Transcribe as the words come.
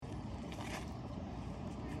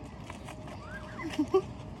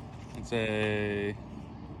And say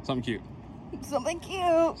something cute. Something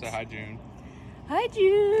cute. Say hi, June. Hi,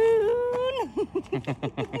 June.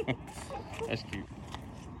 That's cute.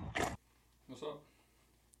 What's up?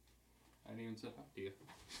 I didn't even say hi to you.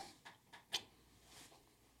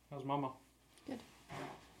 How's Mama? Good.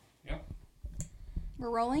 Yeah. We're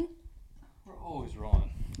rolling? We're always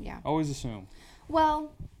rolling. Yeah. Always assume.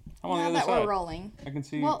 Well, I'm on the now other that side. we're rolling. I can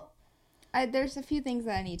see. Well, there's a few things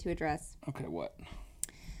that I need to address. Okay, what?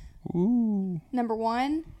 Ooh. Number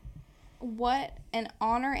one, what an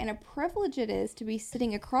honor and a privilege it is to be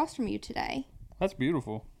sitting across from you today. That's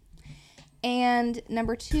beautiful. And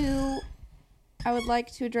number two, I would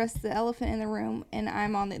like to address the elephant in the room, and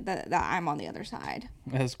I'm on I'm on the other side.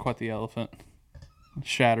 That's quite the elephant.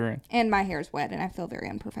 Shattering. And my hair's wet, and I feel very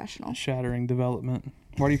unprofessional. Shattering development.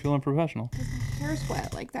 Why do you feel unprofessional? Because my hair's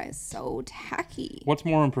wet. Like, that is so tacky. What's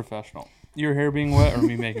more unprofessional? Your hair being wet or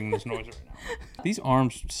me making this noise right now? These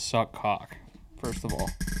arms suck cock, first of all.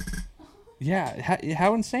 Yeah,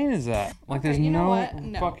 how insane is that? Like, Okay, there's you know no what?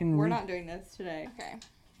 No, fucking... we're not doing this today. Okay.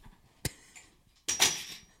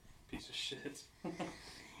 Piece of shit.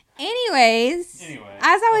 Anyways,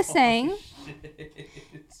 as I was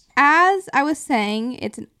saying,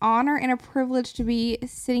 it's an honor and a privilege to be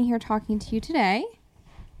sitting here talking to you today.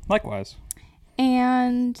 Likewise.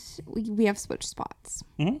 And we have switched spots.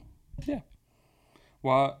 Mm-hmm. Yeah.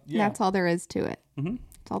 Well, yeah. That's all there is to it. Mm-hmm.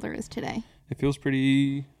 That's all there is today. It feels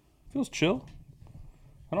chill.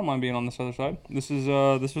 I don't mind being on this other side. This was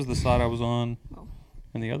the side I was on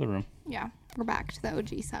in the other room. Yeah. We're back to the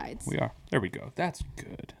OG sides. We are. There we go. That's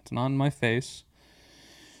good. It's not in my face.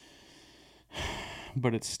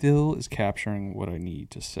 But it still is capturing what I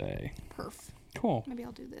need to say. Perf. Cool. Maybe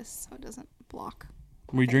I'll do this so it doesn't block.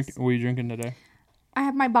 Were you drinking today? I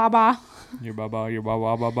have my baba. Your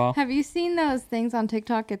baba. Have you seen those things on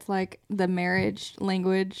TikTok? It's like the marriage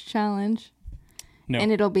language challenge. No.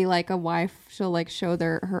 And it'll be like a wife. She'll like show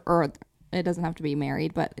or it doesn't have to be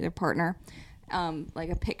married, but their partner, like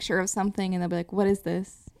a picture of something, and they'll be like, "What is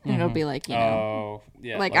this?" And it'll be like, oh,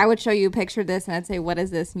 yeah. like I would show you a picture of this, and I'd say, "What is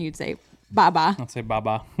this?" And you'd say, "Baba." I'd say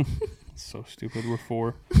baba. So stupid. We're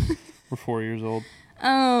 4. We're 4 years old.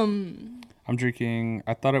 I'm drinking.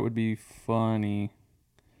 I thought it would be funny.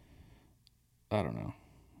 I don't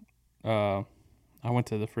know. I went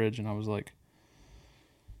to the fridge and I was like,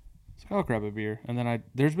 I'll grab a beer. And then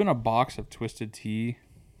there's been a box of Twisted Tea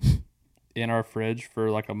in our fridge for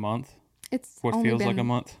like a month. It's what only feels been, like a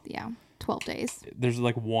month. Yeah, 12 days. There's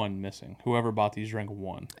like one missing. Whoever bought these drank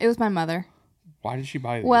one. It was my mother. Why did she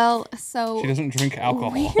buy these? Well, so she doesn't drink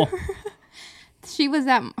alcohol. She was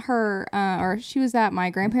at she was at my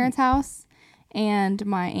grandparents' house, and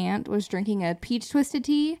my aunt was drinking a peach Twisted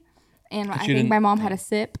Tea, and I think my mom had a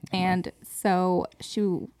sip, and so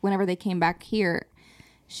whenever they came back here,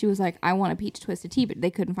 she was like, "I want a peach Twisted Tea," but they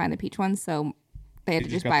couldn't find the peach one, so they had to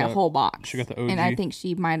just buy a whole box. She got the OG. And I think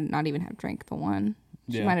she might not even have drank the one.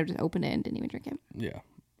 She might have just opened it and didn't even drink it. Yeah.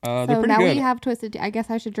 So they're pretty now good. we have Twisted Tea. I guess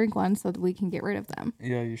I should drink one so that we can get rid of them.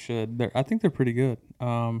 Yeah, you should. I think they're pretty good.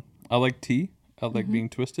 I like tea. I like being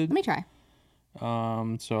twisted. Let me try.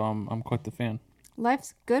 So I'm quite the fan.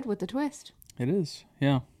 Life's good with the twist. It is.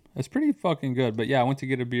 Yeah. It's pretty fucking good. But yeah, I went to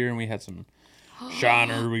get a beer and we had some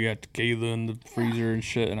Shiner. We got tequila in the freezer and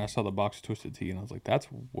shit. And I saw the box of Twisted Tea and I was like, that's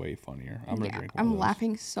way funnier. I'm going to drink one of those.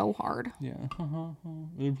 Laughing so hard. Yeah.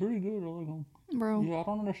 They're pretty good. I like them. Bro. Yeah, I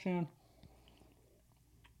don't understand.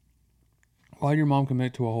 Why did your mom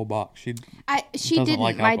commit to a whole box? She didn't.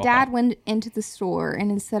 Like my dad went into the store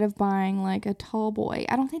and instead of buying like a tall boy,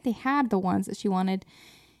 I don't think they had the ones that she wanted.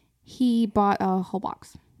 He bought a whole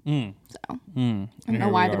box. So I don't know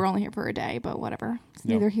why they were only here for a day, but whatever. It's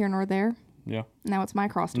neither here nor there. Yeah. Now it's my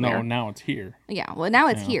cross to bear. No, now it's here. Yeah. Well, now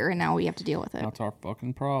it's here, and now we have to deal with it. That's our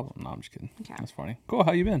fucking problem. No, I'm just kidding. Okay. That's funny. Cool.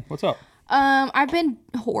 How you been? What's up? I've been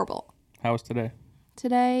horrible. How was today?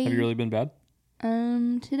 Today. Have you really been bad?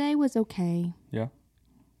 Today was okay. Yeah.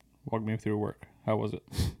 Walk me through work. How was it?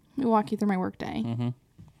 Let me walk you through my work day. Mm-hmm.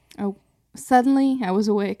 Oh, suddenly I was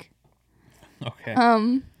awake. Okay.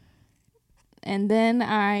 And then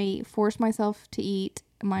I forced myself to eat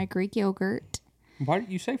my Greek yogurt. Why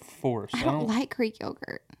did you say force? I don't like Greek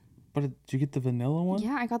yogurt. But did you get the vanilla one?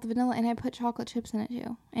 Yeah, I got the vanilla, and I put chocolate chips in it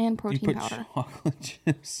too, and protein powder. You put chocolate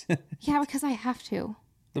chips in it? Yeah, because I have to.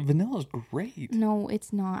 The vanilla's great. No,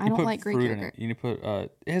 it's not. I don't like Greek yogurt. You put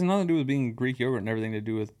it has nothing to do with being Greek yogurt and everything to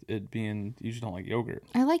do with it being you just don't like yogurt.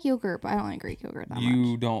 I like yogurt, but I don't like Greek yogurt that much.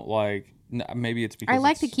 You don't like maybe it's because I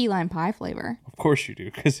like the key lime pie flavor. Of course you do,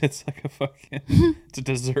 because it's like a fucking it's a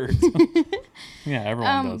dessert. Yeah,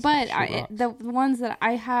 everyone does. But the ones that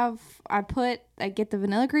I have, I get the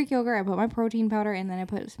vanilla Greek yogurt, I put my protein powder, and then I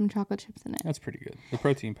put some chocolate chips in it. That's pretty good. The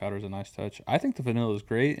protein powder is a nice touch. I think the vanilla is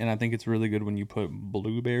great, and I think it's really good when you put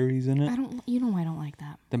blueberries in it. I don't like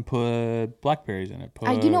that. Then put blackberries in it.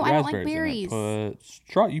 I don't like berries.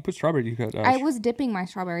 You put strawberry. I was dipping my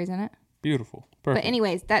strawberries in it. Beautiful. Perfect. But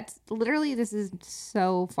anyways, this is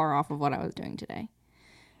so far off of what I was doing today.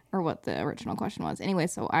 Or what the original question was. Anyway,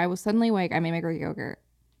 so I was suddenly awake. I made my Greek yogurt.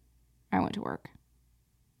 I went to work.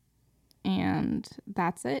 And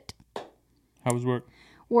that's it. How was work?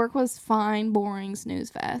 Work was fine, boring, snooze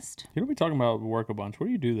fest. You don't be talking about work a bunch. What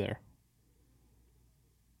do you do there?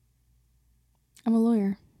 I'm a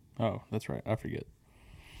lawyer. Oh, that's right. I forget.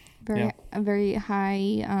 A very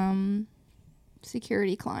high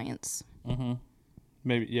security clients. Mm-hmm.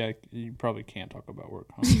 Maybe, yeah, you probably can't talk about work.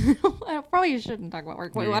 Huh? I probably shouldn't talk about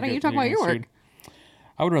work. Why don't you talk about your work?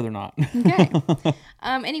 I would rather not. Okay.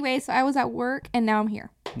 Anyway, so I was at work and now I'm here.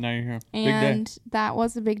 Now you're here. And big day. That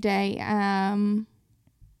was a big day.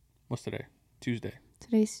 What's today? Tuesday.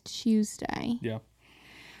 Today's Tuesday. Yeah.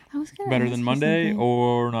 I was gonna better than Monday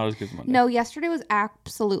or not as good as Monday? No, yesterday was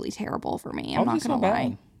absolutely terrible for me. I'm not going to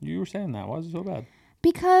lie. You were saying that. Why is it so bad?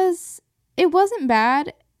 Because it wasn't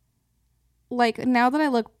bad. Like, now that I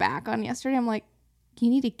look back on yesterday, I'm like, you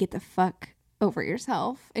need to get the fuck over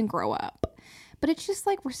yourself and grow up. But it's just,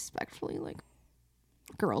 like, respectfully, like,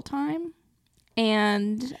 girl time.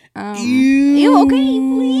 And, ew, okay,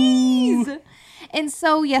 please. And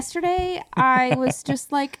so yesterday, I was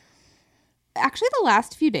just, like, actually the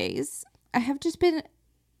last few days, I have just been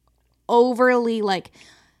overly, like,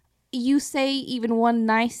 you say even one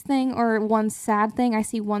nice thing or one sad thing. I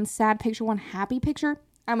see one sad picture, one happy picture.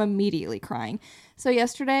 I'm immediately crying. So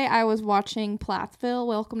yesterday I was watching Plattsville,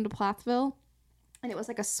 Welcome to Plattsville, and it was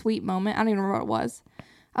like a sweet moment. I don't even remember what it was.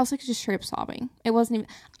 I was like just straight up sobbing. It wasn't even.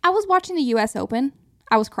 I was watching the U.S. Open.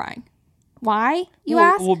 I was crying. Why? You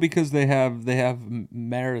ask? Well, because they have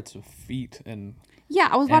merits of feet and. Yeah,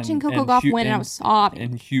 I was watching Coco Gauff win and I was sobbing.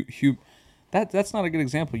 And that's not a good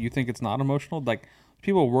example. You think it's not emotional? Like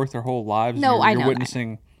people work their whole lives. No, you're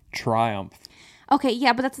witnessing triumph. Okay,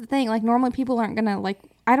 yeah, but that's the thing. Like normally people aren't gonna like.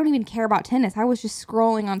 I don't even care about tennis. I was just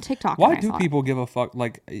scrolling on TikTok. Why do people give a fuck?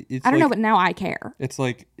 Like it's. I don't know, but now I care. It's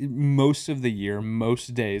like most of the year,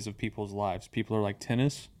 most days of people's lives, people are like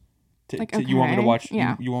tennis. Like, okay. You want me to watch?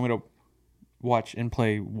 Yeah. You want me to watch and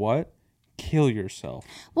play what? Kill yourself.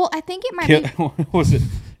 Well, I think it might be. What was it?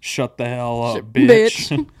 Shut the hell up, bitch.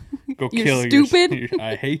 Go kill yourself. Stupid.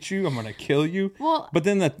 I hate you. I'm gonna kill you. Well, but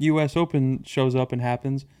then the U.S. Open shows up and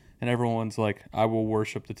happens, and everyone's like, "I will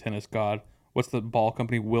worship the tennis god." What's the ball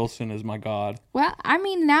company? Wilson is my god. Well, I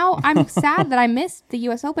mean, now I'm sad that I missed the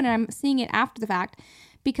U.S. Open and I'm seeing it after the fact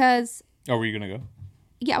because. Oh, were you gonna go?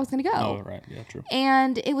 Yeah, I was gonna go. Oh, right. Yeah, true.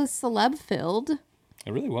 And it was celeb filled.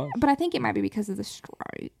 It really was. But I think it might be because of the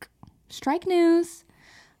strike. Strike news.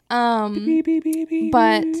 Beep, beep, beep, beep.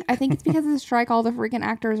 But I think it's because of the strike. All the freaking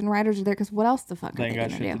actors and writers are there. Because what else the fuck they are they got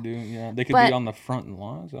gonna shit do? to do? Yeah, they could be on the front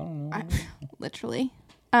lines. I don't know. Literally.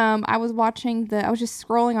 I was watching I was just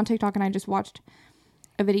scrolling on TikTok and I just watched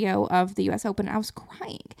a video of the U.S. Open. And I was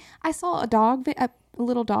crying. I saw a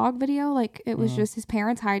little dog video. Like it was just his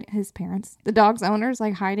parents, the dog's owners,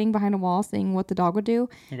 like hiding behind a wall, seeing what the dog would do.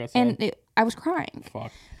 And I was crying.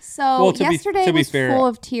 Fuck. So yesterday was full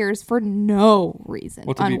of tears for no reason,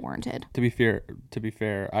 unwarranted. To be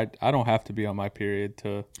fair, I don't have to be on my period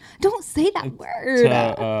to. Don't say that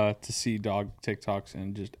word. To see dog TikToks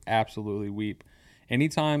and just absolutely weep.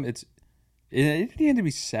 Anytime it doesn't have to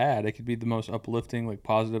be sad. It could be the most uplifting, like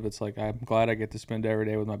positive. It's like I'm glad I get to spend every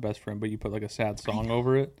day with my best friend, but you put like a sad song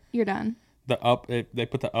over it. You're done. They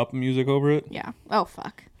put the up music over it. Yeah. Oh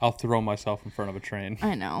fuck. I'll throw myself in front of a train.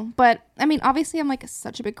 I know, but I mean, obviously, I'm like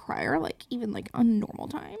such a big crier, like even like on normal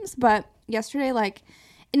times. But yesterday, like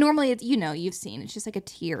normally, it's you've seen it's just like a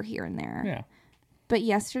tear here and there. Yeah. But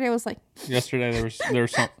yesterday was like. Yesterday there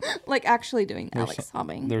was some. Like actually doing that, like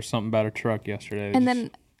sobbing. There was something about a truck yesterday. And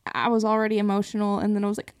then I was already emotional, and then I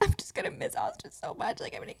was like, I'm just gonna miss Austin so much,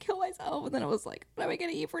 like I'm gonna kill myself. And then I was like, what am I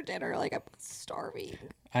gonna eat for dinner? Like I'm starving.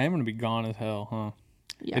 I am gonna be gone as hell, huh?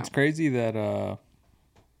 Yeah. It's crazy that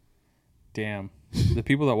damn, the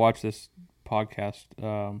people that watch this podcast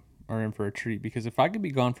are in for a treat, because if I could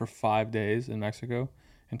be gone for 5 days in Mexico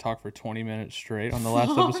and talk for 20 minutes straight on the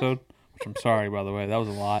last episode, which I'm sorry by the way, that was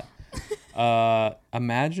a lot.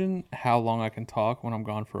 Imagine how long I can talk when I'm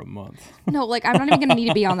gone for a month. No, like I'm not even gonna need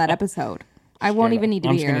to be on that episode. I won't even need to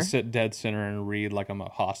be here. I'm just gonna sit dead center and read like I'm a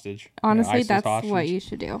hostage. Honestly, that's hostage. What you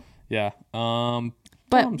should do. Yeah.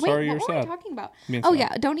 But I'm sorry you're sad. What am I talking about? Oh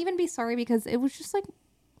yeah, don't even be sorry, because it was just like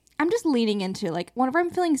I'm just leaning into, like, whenever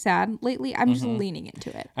I'm feeling sad lately, I'm just leaning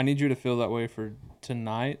into it. I need you to feel that way for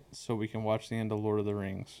tonight so we can watch the end of Lord of the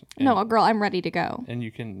Rings. No, girl, I'm ready to go. And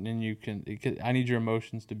you can, I need your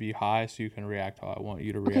emotions to be high so you can react how I want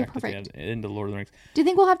you to react at the end of Lord of the Rings. Do you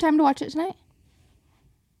think we'll have time to watch it tonight?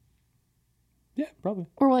 Yeah, probably.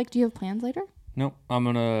 Or, like, do you have plans later? No,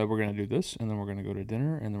 we're gonna do this, and then we're gonna go to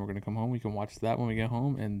dinner, and then we're gonna come home. We can watch that when we get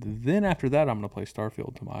home, and then after that, I'm gonna play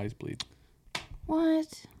Starfield till my eyes bleed.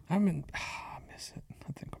 What? I miss it.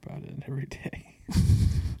 I think about it every day.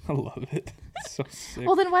 I love it. It's so sick.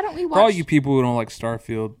 Well, then why don't we watch... For all you people who don't like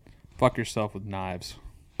Starfield, fuck yourself with knives.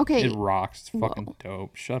 Okay. It rocks. It's fucking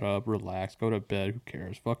dope. Shut up. Relax. Go to bed. Who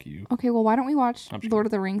cares? Fuck you. Okay, well, why don't we watch Lord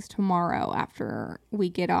of the Rings tomorrow after we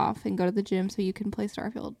get off and go to the gym so you can play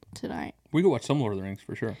Starfield tonight? We could watch some Lord of the Rings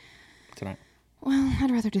for sure tonight. Well, I'd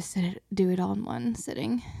rather just do it all in one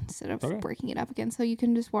sitting instead of breaking it up again. So you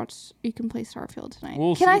can just you can play Starfield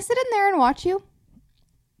tonight. Can I sit in there and watch you?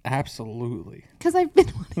 Absolutely. Because I've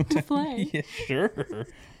been wanting to play. Yeah, sure.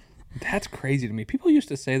 That's crazy to me. People used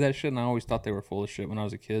to say that shit, and I always thought they were full of shit when I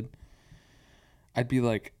was a kid. I'd be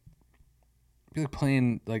like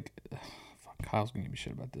playing, like, fuck, Kyle's gonna give me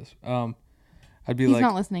shit about this. He's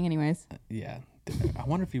not listening anyways. Yeah. I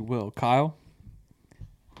wonder if he will. Kyle,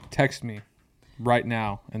 text me right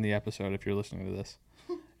now in the episode if you're listening to this.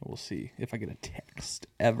 We'll see if I get a text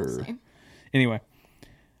ever. We'll anyway,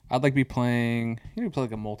 I'd like to be playing, play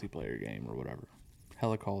like a multiplayer game or whatever.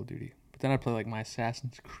 Hella Call of Duty. Then I'd play like my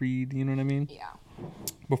Assassin's Creed, you know what I mean? Yeah.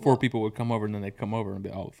 Before people would come over, and then they'd come over and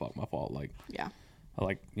be, oh, fuck, my fault. Like, yeah.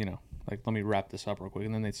 Let me wrap this up real quick.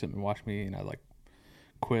 And then they'd sit and watch me, and I'd like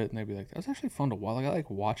quit, and they'd be like, that was actually fun to watch. Like, I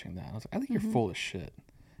like watching that. And I was like, I think you're full of shit.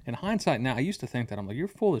 In hindsight now, I used to think that. I'm like, you're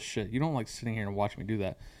full of shit. You don't like sitting here and watching me do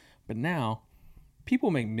that. But now,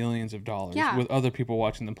 people make millions of dollars with other people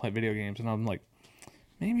watching them play video games, and I'm like,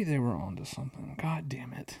 maybe they were onto something. God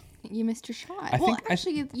damn it. You missed your shot.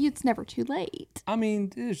 It's never too late. I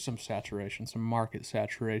mean, there's some saturation, some market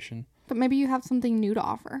saturation. But maybe you have something new to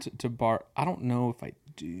offer. I don't know if I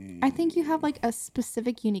do. I think you have like a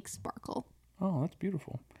specific, unique sparkle. Oh, that's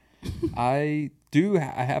beautiful. I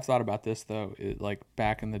have thought about this though. Like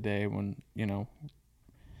back in the day when it was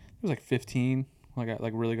like 15, like I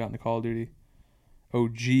really got into Call of Duty.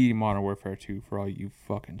 OG Modern Warfare 2 for all you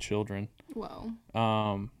fucking children.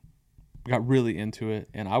 Whoa. Got really into it,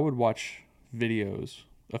 and I would watch videos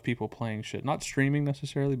of people playing shit, not streaming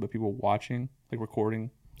necessarily, but people watching, like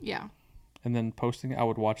recording. Yeah. And then posting it. I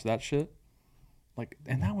would watch that shit. Like,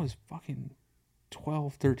 and that was fucking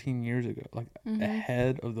 12, 13 years ago. Like,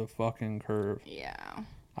 ahead of the fucking curve. Yeah.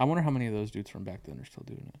 I wonder how many of those dudes from back then are still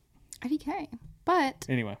doing it. IDK. But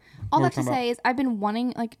anyway, all that to say is I've been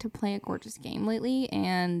wanting to play a gorgeous game lately,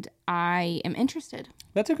 and I am interested.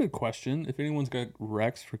 That's a good question. If anyone's got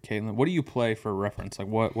Rex for Caitlin, what do you play for reference? Like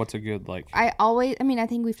what's a good like? I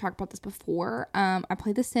think we've talked about this before. I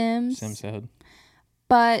play The Sims. Sims head.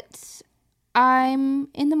 But I'm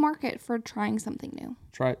in the market for trying something new.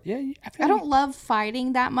 Try it. Yeah. I don't love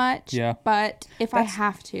fighting that much. Yeah. But if I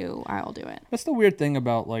have to, I'll do it. That's the weird thing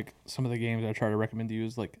about like some of the games I try to recommend to you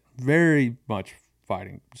is like very much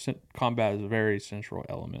fighting. Combat is a very central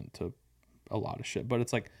element to a lot of shit, but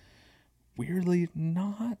it's like weirdly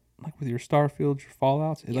not like with your Starfields, your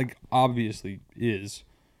Fallouts. It like obviously is.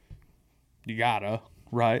 You gotta,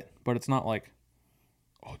 right? But it's not like,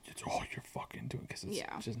 oh, it's all you're fucking doing because it's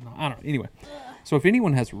just not. I don't know. Anyway, so if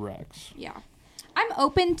anyone has Rex, I'm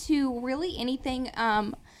open to really anything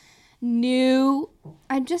new.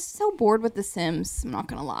 I'm just so bored with The Sims. I'm not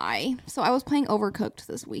gonna lie. So I was playing Overcooked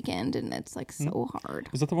this weekend, and it's like so hard.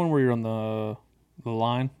 Is that the one where you're on the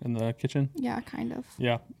line in the kitchen? Yeah, kind of.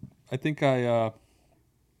 Yeah, I think what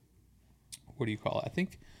do you call it? I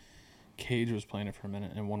think Cage was playing it for a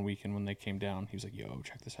minute, and one weekend when they came down, he was like, "Yo,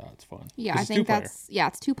 check this out, it's fun." Yeah, I think it's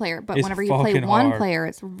 2-player. But whenever you play one player,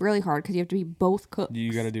 it's really hard because you have to be both cooks.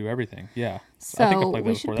 You got to do everything. Yeah. So I think I played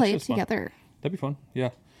we should play it together. Fun. That'd be fun. Yeah.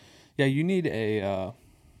 Yeah, you need a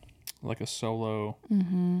like a solo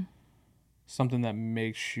something that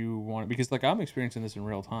makes you want it, because like I'm experiencing this in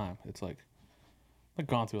real time. It's like I've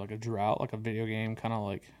gone through like a drought, like a video game, kind of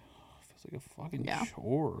like feels like a fucking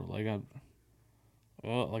chore. Like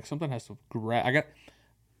like something has to grab. I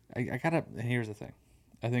gotta. And here's the thing,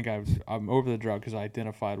 I think I'm over the drought because I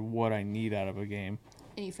identified what I need out of a game.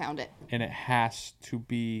 And you found it. And it has to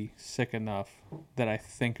be sick enough that I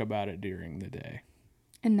think about it during the day.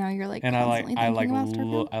 And now you're like, and constantly I thinking about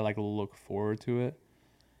Starfield? I look forward to it,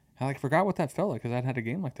 I like forgot what that felt like because I hadn't had a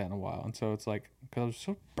game like that in a while, and so it's like because I was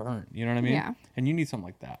so burnt, you know what I mean? Yeah. And you need something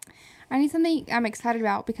like that. I need something I'm excited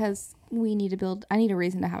about because we need to build. I need a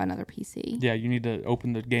reason to have another PC. Yeah, you need to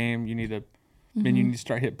open the game. You need to, then you need to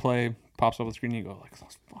start hit play. Pops up on the screen. And you go like,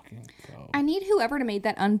 let's fucking go. I need whoever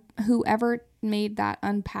made that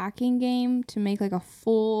unpacking game to make like a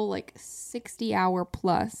full like 60-hour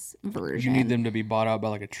plus version. You need them to be bought out by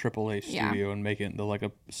like a AAA studio and make it into like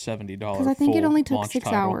a $70. Because I think it only took 6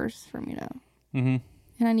 hours for me to. Mm-hmm.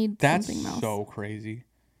 And I need something else. That's so crazy.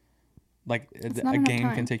 Like a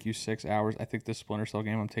game can take you 6 hours. I think this Splinter Cell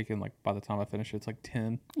game I'm taking like by the time I finish it's like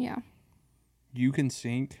 10. Yeah. You can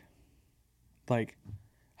sink. Like,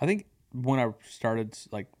 I think when I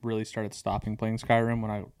really started stopping playing Skyrim,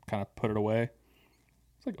 when I kind of put it away,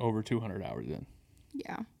 it's like over 200 hours in.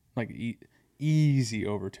 Yeah. Like easy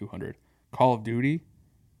over 200. Call of Duty.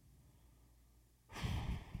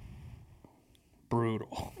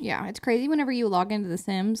 Brutal. Yeah, it's crazy whenever you log into The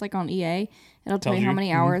Sims, like on EA, it'll tell you how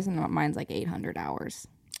many hours, and mine's like 800 hours.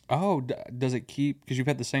 Oh, does it keep, because you've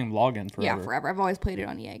had the same login forever? Yeah, forever. I've always played it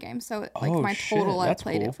on EA games. So like my total, I've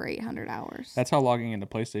played it for 800 hours. That's how logging into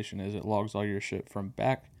PlayStation is. It logs all your shit from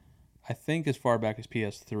back, I think as far back as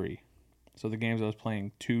PS3. So the games I was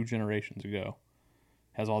playing 2 generations ago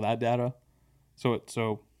has all that data.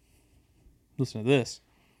 So listen to this.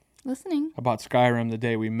 Listening. I bought Skyrim the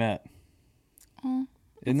day we met. Oh,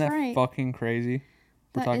 isn't that fucking crazy?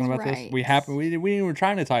 We're talking about this. We were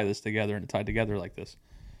trying to tie this together, and it tied together like this.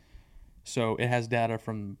 So it has data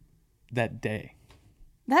from that day.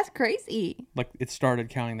 That's crazy. Like it started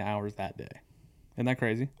counting the hours that day. Isn't that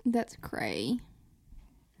crazy? That's cray.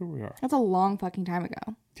 Here we are. That's a long fucking time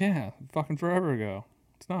ago. Yeah, fucking forever ago.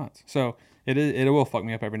 It's nuts. So it will fuck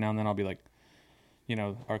me up every now and then. I'll be like, you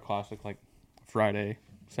know, our classic like Friday,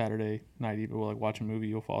 Saturday night, even we'll like watch a movie,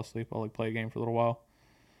 you'll fall asleep, I'll like play a game for a little while.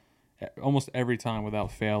 Almost every time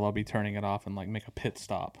without fail, I'll be turning it off and like make a pit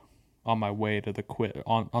stop on my way to the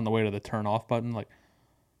on the way to the turn off button. Like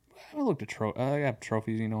I looked at I have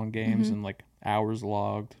trophies, you know, in games and like hours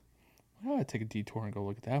logged. I gotta take a detour and go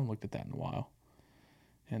look at that. I haven't looked at that in a while.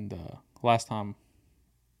 And last time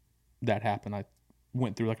that happened, I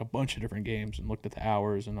went through like a bunch of different games and looked at the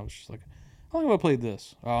hours, and I was just like, how long have I played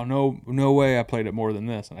this? Oh, no way I played it more than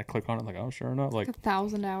this. And I click on it like, oh, sure enough. Like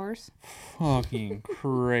 1,000 hours. Fucking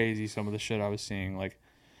crazy some of the shit I was seeing. Like,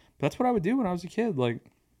 but that's what I would do when I was a kid. Like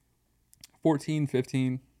 14,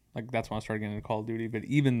 15. Like that's when I started getting into Call of Duty. But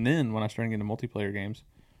even then, when I started getting into multiplayer games,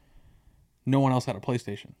 no one else had a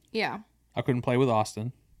PlayStation. Yeah. I couldn't play with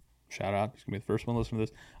Austin. Shout out. He's going to be the first one to listen to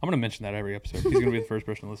this. I'm going to mention that every episode. He's going to be the first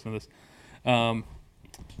person to listen to this. I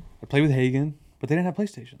played with Hagen, but they didn't have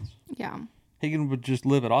PlayStations. Yeah. Hagen would just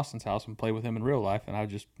live at Austin's house and play with him in real life, and I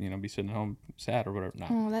would just, you know, be sitting at home sad or whatever.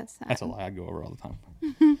 Oh, that's sad. That's a lie. I'd go over all the time.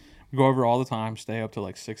 We go over all the time, stay up till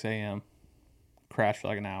like 6 a.m., crash for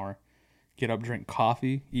like an hour, get up, drink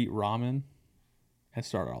coffee, eat ramen, and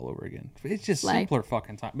start all over again. It's just simpler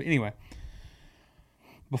fucking time. But anyway,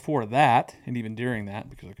 before that, and even during that,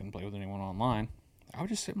 because I couldn't play with anyone online, I would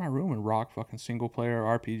just sit in my room and rock fucking single player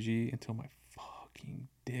RPG until my fucking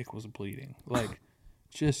dick was bleeding. Like,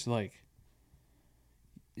 just like,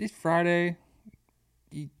 it's Friday,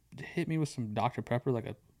 you hit me with some Dr. Pepper, like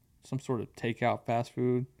some sort of takeout fast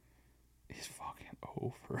food. It's fucking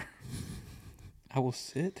over. I will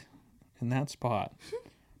sit in that spot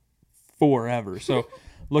forever. So,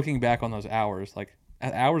 looking back on those hours, like,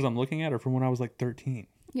 hours I'm looking at are from when I was like 13.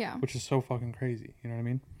 Yeah. Which is so fucking crazy. You know what I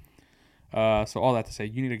mean? So all that to say,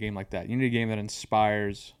 you need a game like that. You need a game that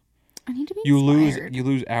inspires. I need to be inspired. You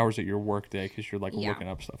lose hours at your work day because you're like looking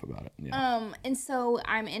up stuff about it. Yeah. And so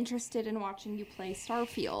I'm interested in watching you play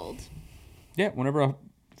Starfield. Yeah, whenever I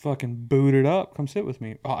fucking boot it up, come sit with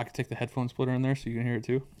me. Oh, I could take the headphone splitter in there so you can hear it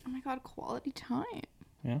too. Oh my god, quality time.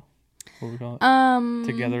 Yeah. What do we call it?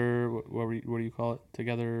 Together. What do you call it?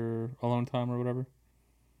 Together alone time or whatever.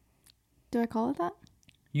 Do I call it that?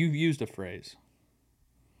 You've used a phrase.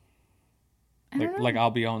 I don't know. Like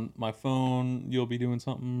I'll be on my phone, you'll be doing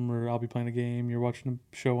something, or I'll be playing a game, you're watching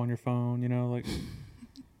a show on your phone, you know, like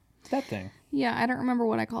that thing. Yeah, I don't remember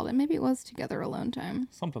what I called it. Maybe it was together alone time.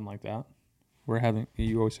 Something like that.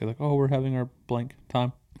 You always say like, oh, we're having our blank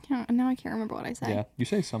time. Yeah, now I can't remember what I said. Yeah, you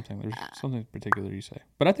say something. There's something particular you say.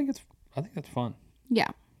 But I think that's fun. Yeah.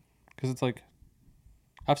 Because it's like,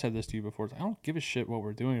 I've said this to you before. It's like, I don't give a shit what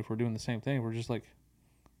we're doing if we're doing the same thing. We're just like,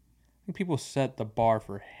 I think people set the bar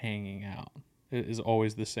for hanging out. It is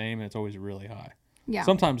always the same, and it's always really high. Yeah.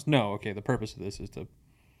 Sometimes, no, okay, the purpose of this is to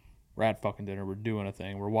we're at fucking dinner, we're doing a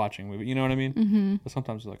thing, we're watching a movie. You know what I mean? Mm-hmm. But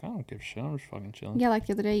sometimes it's like, I don't give a shit. I'm just fucking chilling. Yeah, like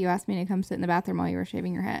the other day, you asked me to come sit in the bathroom while you were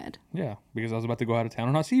shaving your head. Yeah, because I was about to go out of town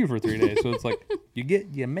and not see you for 3 days. So it's like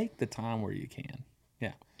you make the time where you can.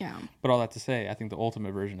 Yeah. Yeah. But all that to say, I think the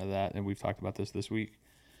ultimate version of that, and we've talked about this week,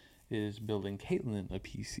 is building Caitlin a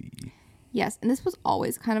PC. Yes, and this was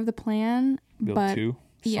always kind of the plan. Build 2.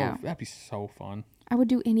 Yeah. That'd be so fun. I would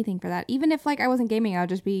do anything for that. Even if like I wasn't gaming, I would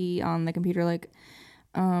just be on the computer like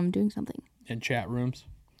doing something. In chat rooms.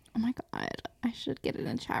 Oh my god, I should get it in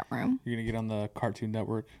a chat room. You're gonna get on the Cartoon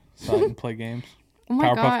Network side and play games. Oh my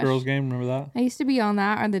Powerpuff gosh. Girls game, remember that? I used to be on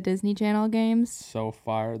that or the Disney Channel games. So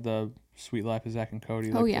fire. The Sweet Life of Zack and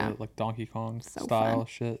Cody. Oh, yeah. Like Donkey Kong So style fun.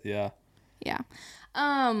 shit. Yeah. Yeah.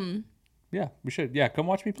 Yeah, we should. Yeah, come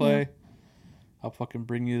watch me play. Yeah. I'll fucking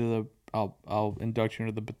bring you to I'll induct you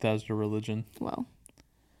into the Bethesda religion. Whoa.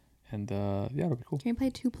 And yeah, it'll be cool. Can we play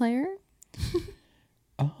 2-player?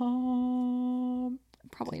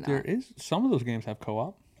 Probably not. There is some of those games have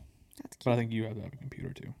co-op. That's cute. But I think you have to have a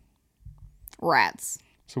computer too. Rats.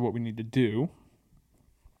 So what we need to do,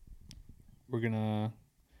 we're gonna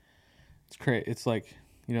it's like,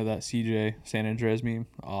 you know, that CJ San Andreas meme?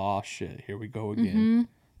 Oh shit, here we go again. Mm-hmm.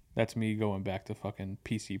 That's me going back to fucking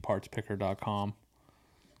PCPartsPicker.com.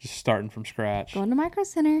 Just starting from scratch. Going to Micro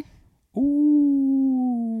Center.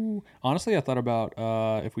 Ooh. Honestly, I thought about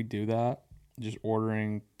if we do that, just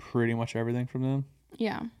ordering pretty much everything from them.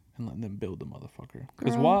 Yeah. And letting them build the motherfucker.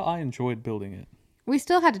 Because Girl. while I enjoyed building it, We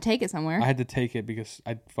still had to take it somewhere. I had to take it because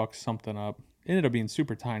I fucked something up. It ended up being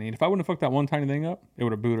super tiny. And if I wouldn't have fucked that one tiny thing up, it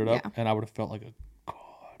would have booted up. And I would have felt like a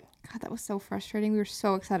god. God, that was so frustrating. We were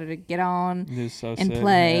so excited to get on It was so and sick,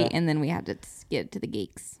 play. yeah. And then we had to get it to the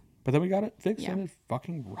geeks. But then we got it fixed Yeah. and it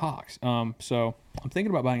fucking rocks. So I'm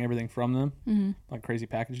thinking about buying everything from them. Mm-hmm. Like crazy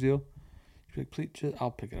package deal. She's like, please,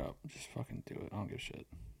 I'll pick it up. Just fucking do it. I don't give a shit.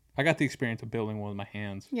 I got the experience of building one with my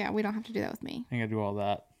hands. Yeah, we don't have to do that with me. I ain't gotta do all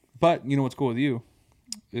that. But you know what's cool with you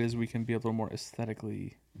is we can be a little more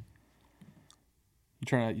aesthetically. You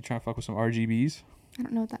trying to fuck with some RGBs? I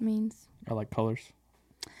don't know what that means. I like colors.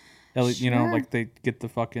 You know, Sure. like they get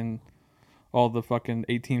all the fucking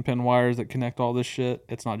 18-pin wires that connect all this shit.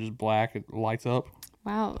 It's not just black; it lights up.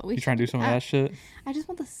 Wow. You trying to do some of that shit? I just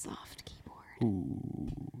want the soft keyboard. Ooh,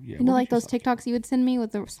 yeah. You know, like those TikToks you would send me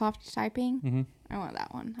with the soft typing? Mm-hmm. I want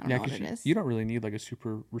that one. I don't know what it is. You don't really need like a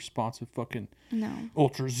super responsive fucking No.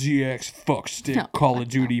 Ultra ZX fuck stick No, Call fuck of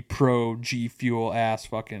Duty Pro G Fuel ass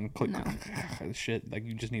fucking click No. shit. Like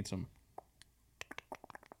you just need some.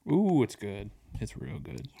 Ooh, it's good. It's real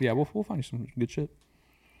good. Yeah, we'll find you some good shit.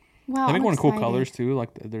 Wow. I think I'm one of cool excited. colors too. Like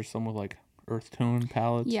there's some with like earth tone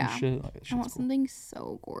palettes Yeah. and shit. Like, I want cool. something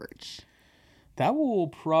so gorge. That will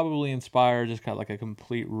probably inspire just kind of like a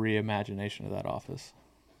complete reimagination of that office.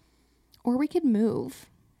 Or we could move.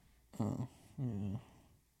 Oh, yeah.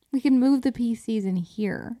 We could move the PCs in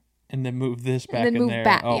here. And then move this back then in move there.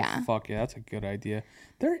 back, Oh, yeah. fuck yeah. That's a good idea.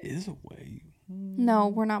 There is a way. No,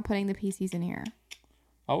 we're not putting the PCs in here.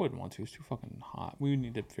 I wouldn't want to. It's too fucking hot. We would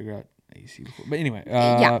need to figure out AC before. But anyway.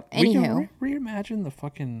 Yeah, we can anywho. reimagine the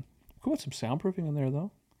fucking... We could put some soundproofing in there,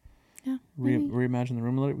 though. Yeah. maybe. Reimagine the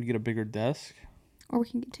room a little. We get a bigger desk. Or we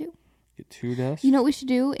can get 2. Get 2 desks. You know what we should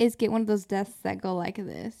do is get one of those desks that go like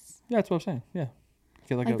this. Yeah, that's what I'm saying. Yeah.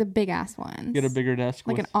 Get Like the big ass ones. Get a bigger desk.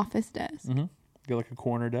 Like with, an office desk. Mm-hmm. Get like a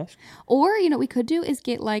corner desk. Or, you know what we could do is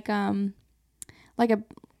get like one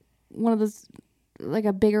of those, like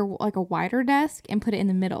a bigger, like a wider desk and put it in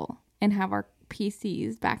the middle and have our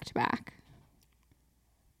PCs back to back.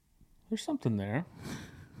 There's something there.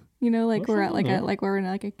 You know, like There's we're at something like there. like we're in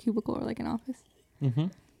like a cubicle or like an office. Mm-hmm.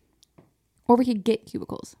 Or we could get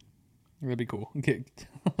cubicles. That'd be cool. Get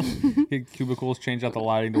cubicles, change out the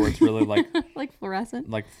lighting to where it's really like Like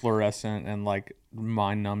fluorescent. like fluorescent and like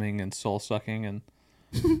mind numbing and soul sucking and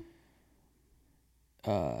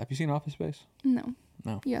have you seen Office Space? No.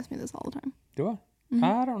 No. You ask me this all the time. Do I? Mhm.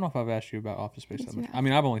 I don't know if I've asked you about Office Space Yes, that you much. have. I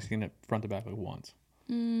mean, I've only seen it front to back like once.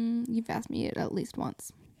 You've asked me it at least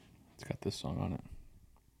once. It's got this song on it.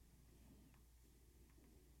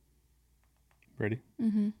 Ready?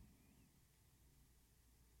 Mm-hmm.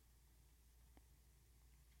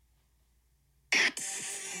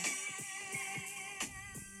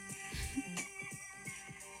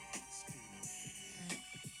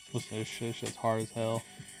 Listen to this shit. This shit's hard as hell.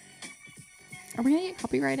 Are we gonna get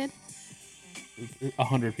copyrighted?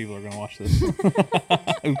 100 people are gonna watch this.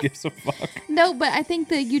 Who gives a fuck? No, but I think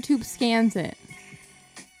the YouTube scans it.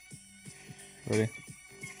 Ready?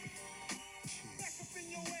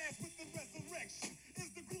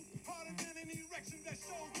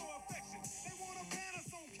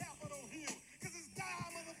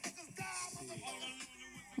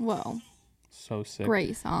 Whoa. So sick.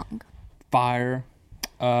 Great song. Fire.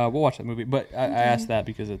 We'll watch that movie. But I asked that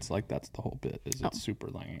because it's like that's the whole bit. It's super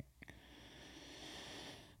like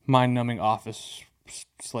mind-numbing office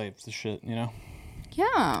slaves the shit, you know?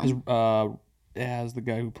 Yeah. It has the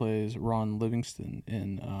guy who plays Ron Livingston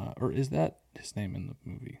in, or is that his name in the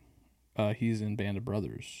movie? He's in Band of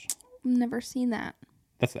Brothers. Never seen that.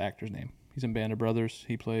 That's the actor's name. He's in Band of Brothers.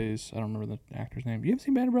 He plays, I don't remember the actor's name. You haven't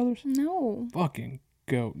seen Band of Brothers? No. Fucking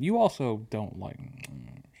go. You also don't like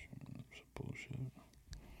bullshit.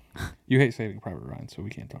 You hate Saving Private Ryan, so we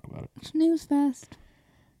can't talk about it. Snooze fest.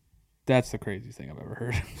 That's the craziest thing I've ever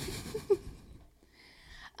heard.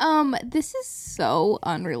 This is so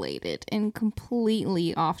unrelated and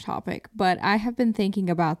completely off topic, but I have been thinking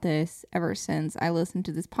about this ever since I listened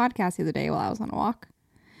to this podcast the other day while I was on a walk.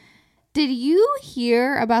 Did you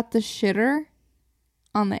hear about the shitter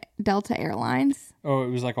on the Delta Airlines? Oh, it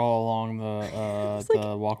was like all along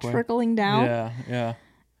the walkway, trickling down. Yeah.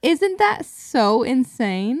 Isn't that so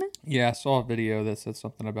insane? Yeah, I saw a video that said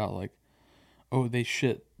something about like, oh, they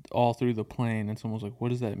shit all through the plane, and someone was like, what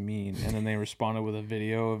does that mean? And then they responded with a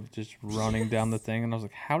video of just running down the thing, and I was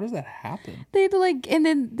like, how does that happen? They'd like, and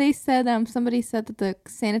then they said, somebody said that the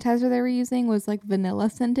sanitizer they were using was like vanilla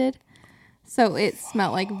scented. So it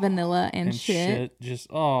smelled like vanilla and shit.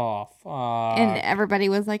 Just, oh, fuck. And everybody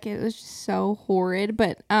was like, it was just so horrid.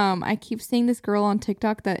 But I keep seeing this girl on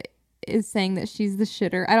TikTok that is saying that she's the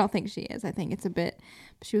shitter. I don't think she is. I think it's a bit.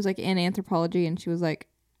 But she was like in anthropology, and she was like,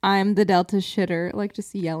 I'm the Delta shitter, like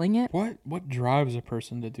just yelling it. What drives a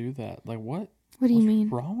person to do that? Like what? What do you mean?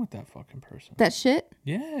 What's wrong with that fucking person? That shit?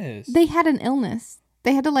 Yes. They had an illness.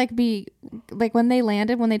 They had to like be like when they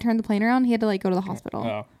landed, when they turned the plane around, he had to like go to the hospital.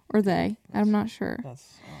 Oh. Or they. I'm not sure. That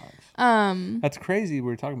sucks. That's crazy. We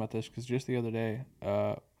were talking about this because just the other day,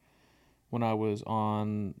 when I was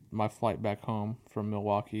on my flight back home from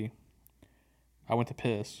Milwaukee, I went to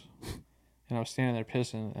piss, and I was standing there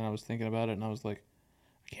pissing, and I was thinking about it, and I was like,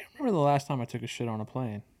 I can't remember the last time I took a shit on a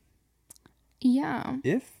plane. Yeah.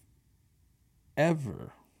 If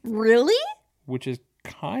ever. Really? Which is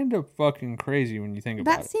kind of fucking crazy when you think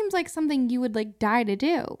about it. That seems like something you would like die to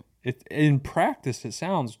do. In practice, it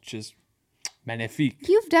sounds just magnifique.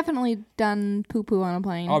 You've definitely done poo-poo on a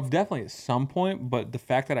plane. I've definitely at some point, but the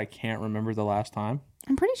fact that I can't remember the last time.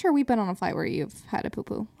 I'm pretty sure we've been on a flight where you've had a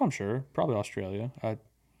poo-poo. I'm sure. Probably Australia. At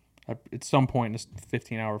some point in this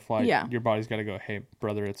 15-hour flight, your body's got to go, hey,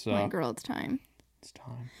 brother, it's... My girl, it's time. It's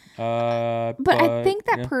time. But I think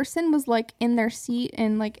that person was like in their seat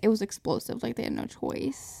and like it was explosive. Like they had no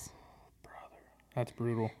choice. Brother, that's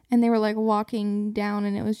brutal. And they were like walking down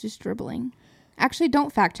and it was just dribbling. Actually,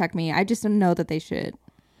 don't fact check me. I just know that they should.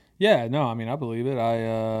 Yeah, no, I mean, I believe it.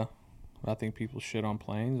 I think people shit on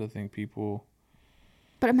planes. I think people...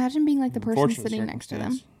 But imagine being like the person sitting next to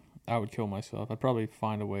them. I would kill myself. I'd probably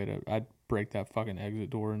find a way to... I'd break that fucking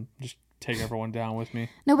exit door and just take everyone down with me.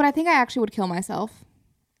 No, but I think I actually would kill myself.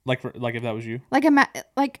 Like if that was you?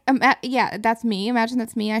 Yeah, that's me. Imagine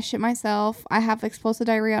that's me. I shit myself. I have explosive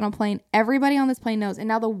diarrhea on a plane. Everybody on this plane knows, and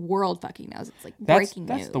now the world fucking knows. It's like breaking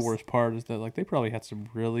news. That's the worst part is that like they probably had some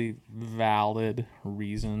really valid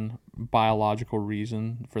reason, biological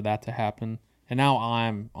reason for that to happen, and now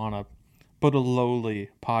I'm on a lowly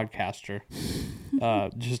podcaster,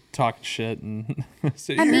 just talking shit and.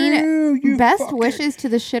 Say, I mean, you best wishes to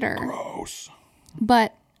the shitter. Gross.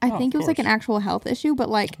 But. I think it was like an actual health issue, but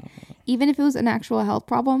like even if it was an actual health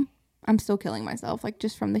problem, I'm still killing myself, like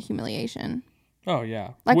just from the humiliation. Oh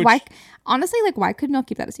yeah. Like why couldn't y'all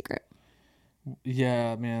keep that a secret?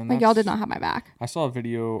 Yeah, man. Like y'all did not have my back. I saw a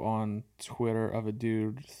video on Twitter of a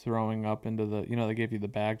dude throwing up into the, they gave you the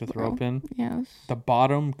bag to throw up in. Yes. The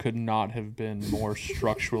bottom could not have been more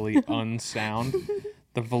structurally unsound.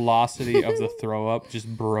 The velocity of the throw up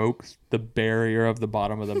just broke the barrier of the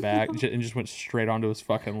bottom of the bag and just went straight onto his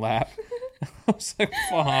fucking lap. I was like,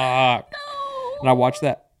 fuck. No. And I watched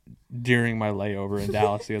that during my layover in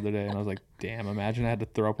Dallas the other day, and I was like, damn, imagine I had to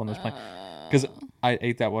throw up on this plane. Because I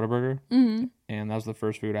ate that Whataburger, and that was the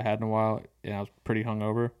first food I had in a while, and I was pretty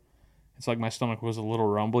hungover. It's like my stomach was a little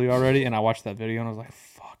rumbly already, and I watched that video, and I was like,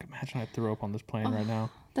 fuck, imagine I threw up on this plane right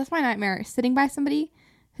now. That's my nightmare, sitting by somebody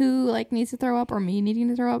who like needs to throw up or me needing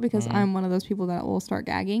to throw up because I'm one of those people that will start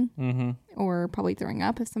gagging or probably throwing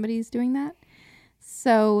up if somebody's doing that.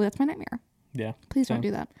 So that's my nightmare. Yeah. Please don't do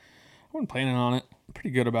that. I wasn't planning on it. I'm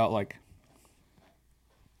pretty good about like,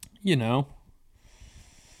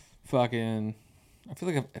 fucking, I feel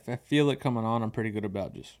like if I feel it coming on, I'm pretty good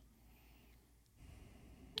about just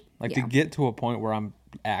like to get to a point where I'm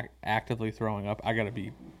actively throwing up. I gotta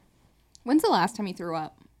be. When's the last time you threw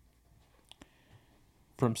up?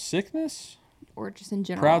 From sickness? or just in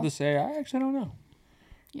general? Proud to say, I actually don't know.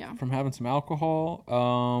 Yeah. From having some alcohol,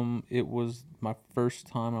 it was my first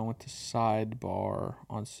time I went to Sidebar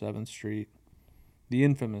on 7th Street. The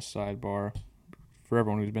infamous Sidebar. For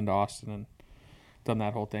everyone who's been to Austin and done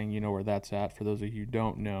that whole thing, you know where that's at. For those of you who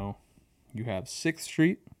don't know, you have 6th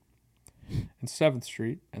Street and 7th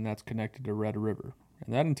Street, and that's connected to Red River.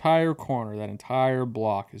 And that entire corner, that entire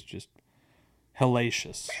block is just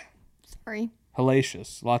hellacious. Sorry.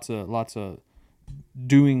 Hellacious. Lots of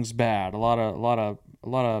doings bad. A lot of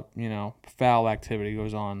foul activity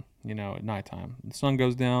goes on, at nighttime. The sun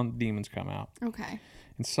goes down, demons come out. Okay.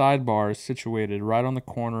 And Sidebar is situated right on the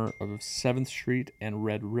corner of 7th Street and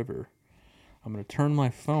Red River. I'm going to turn my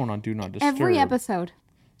phone on Do Not Disturb. Every episode.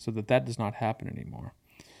 So that does not happen anymore.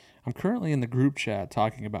 I'm currently in the group chat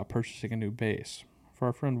talking about purchasing a new bass for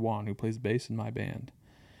our friend Juan, who plays bass in my band.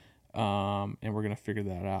 And we're going to figure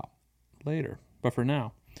that out later. But for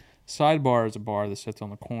now, Sidebar is a bar that sits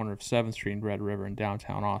on the corner of 7th Street and Red River in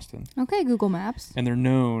downtown Austin. Okay, Google Maps. And they're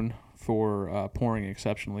known for pouring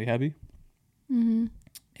exceptionally heavy. Mm-hmm.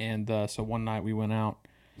 And so one night we went out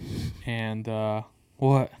and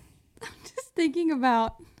what? I'm just thinking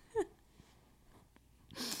about...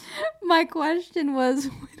 My question was,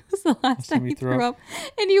 when was the last time you threw up?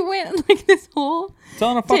 And you went like this whole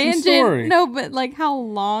telling a fucking tangent. Story. No, but like how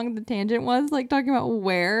long the tangent was, like talking about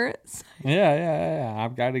where. Yeah.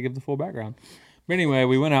 I've got to give the full background. But anyway,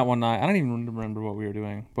 we went out one night. I don't even remember what we were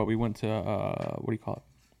doing, but we went to what do you call it?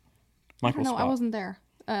 Michael's spot. I wasn't there.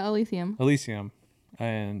 Elysium.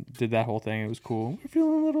 And did that whole thing. It was cool. We're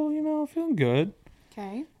feeling a little, feeling good.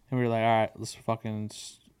 Okay. And we were like, all right, let's fucking...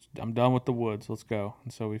 I'm done with the woods. Let's go.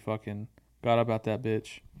 And so we fucking got up out that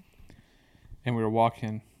bitch. And we were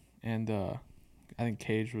walking. And I think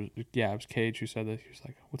Cage was... Yeah, it was Cage who said that. He was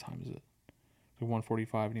like, what time is it? It was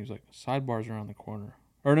 1:45. And he was like, Sidebar's around the corner.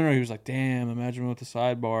 Or no, he was like, damn, imagine we went to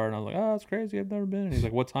Sidebar. And I was like, oh, that's crazy. I've never been. And he's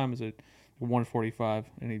like, what time is it? 1:45.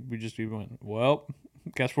 And we went, well,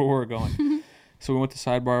 guess where we're going. So we went to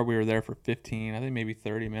Sidebar. We were there for 15, I think maybe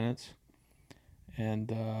 30 minutes.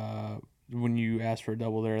 And... when you ask for a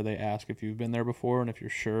double there, they ask if you've been there before and if you're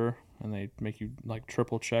sure, and they make you like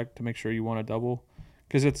triple check to make sure you want a double,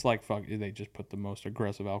 because it's like fuck, they just put the most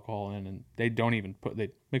aggressive alcohol in, and they don't even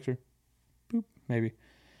they mixer, boop maybe.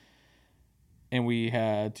 And we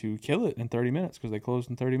had to kill it in 30 minutes because they closed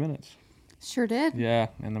in 30 minutes. Sure did. Yeah,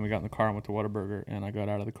 and then we got in the car and went to Whataburger, and I got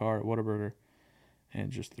out of the car at Whataburger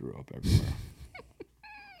and just threw up everywhere.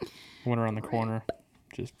 Went around the corner.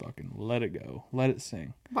 Just fucking let it go. Let it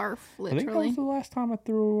sing. Barf, literally. I think that was the last time I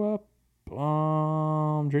threw up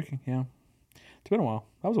drinking, yeah. It's been a while.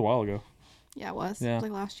 That was a while ago. Yeah, it was. Yeah. It was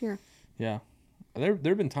like last year. Yeah. There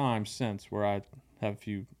have been times since where I have a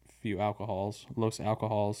few alcohols, Los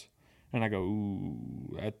alcohols, and I go,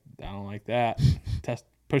 ooh, I don't like that.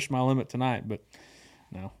 Push my limit tonight, but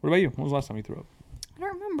no. What about you? When was the last time you threw up? I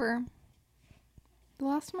don't remember. The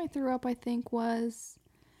last time I threw up, I think, was...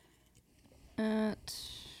 at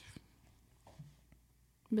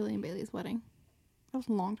Billy and Bailey's wedding. That was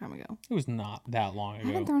a long time ago. It was not that long ago.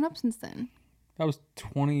 I haven't thrown up since then. That was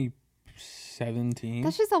 2017.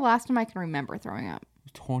 That's just the last time I can remember throwing up.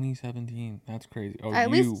 2017. That's crazy. Oh,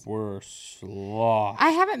 At you least, were sloshed.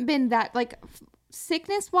 I haven't been that, like,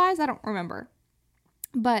 sickness-wise, I don't remember.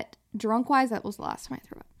 But drunk-wise, that was the last time I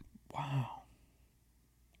threw up. Wow.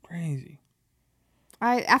 Crazy.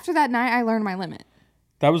 After that night, I learned my limit.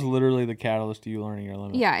 That was literally the catalyst to you learning your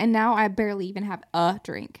limit. Yeah, and now I barely even have a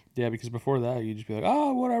drink. Yeah, because before that, you'd just be like,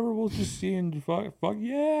 oh, whatever, we'll just see and fuck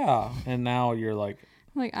yeah. And now you're like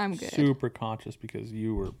I'm good. Super conscious because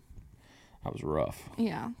I was rough.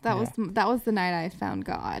 Yeah, that was the night I found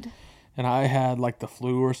God. And I had like the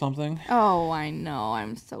flu or something. Oh, I know.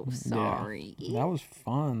 I'm so sorry. Yeah, that was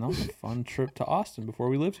fun. That was a fun trip to Austin. Before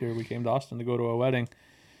we lived here, we came to Austin to go to a wedding.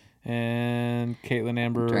 And Caitlin,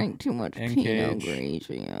 Amber, drank too much and Pinot Cage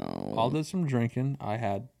Grigio. all did some drinking. I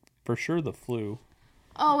had for sure the flu.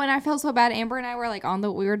 Oh, and I felt so bad. Amber and I were like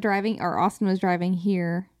we were driving, or Austin was driving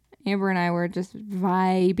here. Amber and I were just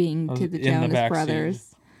vibing to the Jonas Brothers.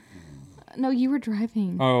 Seat. No, you were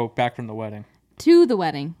driving. Oh, back from the wedding. To the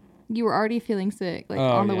wedding. You were already feeling sick,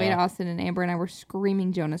 on the way to Austin, and Amber and I were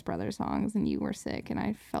screaming Jonas Brothers songs, and you were sick, and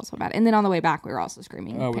I felt so bad. And then on the way back, we were also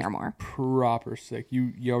screaming Paramore. Proper sick.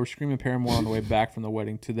 Y'all were screaming Paramore on the way back from the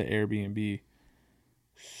wedding to the Airbnb.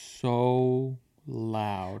 So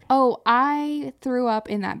loud. Oh, I threw up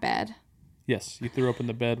in that bed. Yes, you threw up in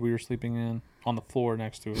the bed we were sleeping in, on the floor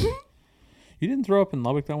next to it. You didn't throw up in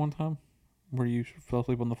Lubbock that one time, where you fell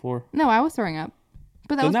asleep on the floor? No, I was throwing up.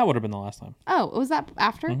 But that would have been the last time. Oh, was that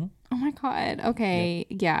after? Mm-hmm. Oh my God. Okay.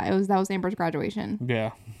 Yeah, that was Amber's graduation.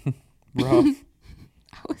 Yeah. Rough.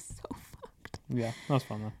 Yeah, that was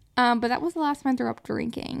fun though. But that was the last time I threw up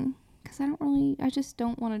drinking. Because I just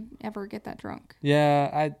don't want to ever get that drunk.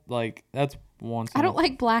 Yeah, that's once. I don't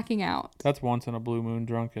like blacking out. That's once in a blue moon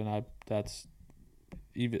drunk, and that's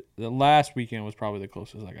even the last weekend was probably the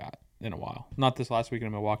closest I got in a while. Not this last weekend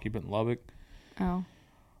in Milwaukee, but in Lubbock. Oh.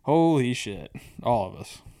 Holy shit. All of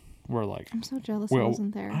us were like... I'm so jealous I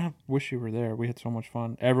wasn't there. I wish you were there. We had so much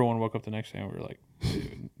fun. Everyone woke up the next day and we were like,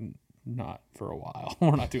 dude, not for a while.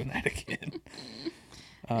 We're not doing that again.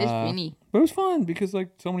 It's funny. But it was fun because like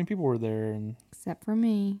so many people were there. Except for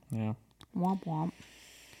me. Yeah. Womp womp.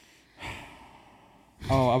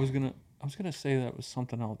 Oh, I was gonna say that was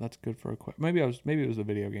something else that's good for a quick. Maybe it was a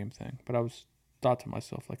video game thing, but I thought to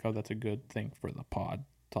myself like, oh, that's a good thing for the pod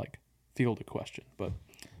to like field a question, but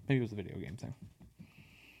maybe it was a video game thing.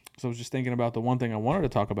 So I was just thinking about the one thing I wanted to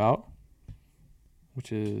talk about,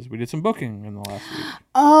 which is we did some booking in the last week.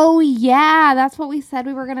 Oh yeah, that's what we said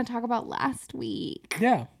we were going to talk about last week.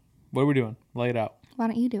 Yeah, what are we doing? Lay it out. Why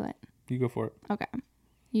don't you do it? You go for it. Okay.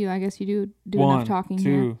 I guess you do One, enough talking 2,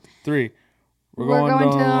 here. 3. We're going to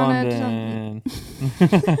London.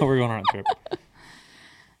 We're going on a trip.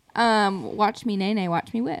 Watch me nay nay,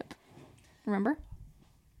 watch me whip. Remember?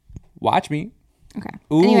 Watch me. Okay.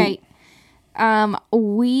 Ooh. Anyway,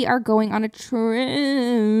 we are going on a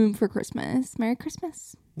trip for Christmas. Merry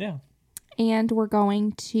Christmas. Yeah. And we're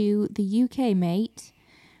going to the UK, mate.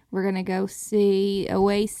 We're going to go see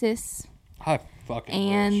Oasis. I fucking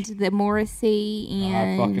and wish. the Morrissey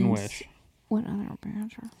and... I fucking wish. What other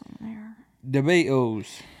bands are from there? The Beatles.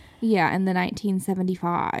 Yeah, and the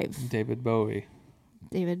 1975. David Bowie.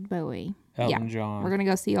 Elton John. We're going to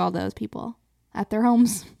go see all those people at their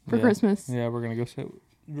homes for Christmas. Yeah, we're going to go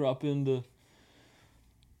drop into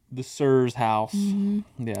the Sir's house.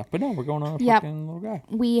 Mm-hmm. Yeah, but no, we're going on a fucking little guy.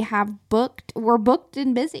 We're booked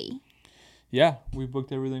and busy. Yeah, we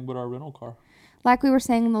booked everything but our rental car. Like we were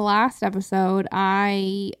saying in the last episode,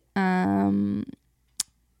 I,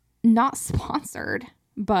 not sponsored,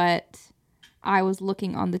 but I was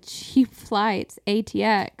looking on the cheap flights,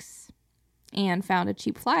 ATX, and found a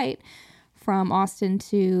cheap flight from Austin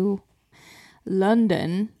to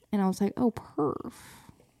London. And I was like, oh, perf.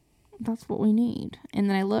 That's what we need. And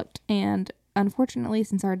then I looked, and unfortunately,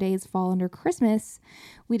 since our days fall under Christmas,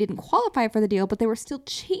 we didn't qualify for the deal, but they were still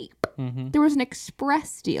cheap. Mm-hmm. There was an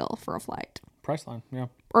express deal for a flight. Priceline, yeah.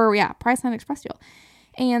 Priceline express deal.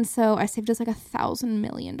 And so I saved us like $1,000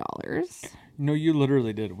 million. No, you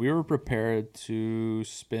literally did. We were prepared to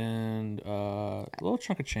spend a little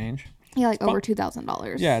chunk of change. Yeah, like over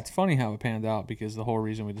 $2,000. Yeah, it's funny how it panned out because the whole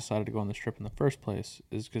reason we decided to go on this trip in the first place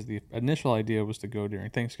is because the initial idea was to go during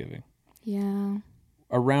Thanksgiving. Yeah.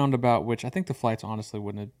 Around about which I think the flights honestly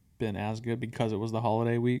wouldn't have been as good because it was the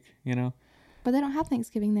holiday week, you know? But they don't have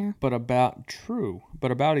Thanksgiving there. But about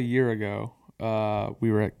a year ago,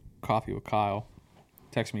 we were at Coffee with Kyle.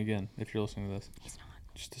 Text me again if you're listening to this. He's not.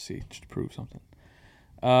 Just to prove something.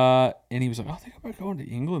 And he was like, I think about going to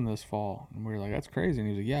England this fall. And we were like, that's crazy. And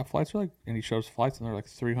he was like, yeah, flights are like, and he shows flights and they're like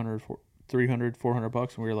 $300, $400.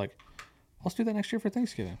 And we were like, let's do that next year for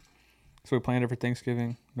Thanksgiving. So we planned it for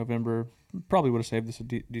Thanksgiving, November. Probably would have saved us a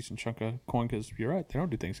decent chunk of coin because you're right, they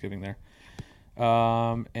don't do Thanksgiving there.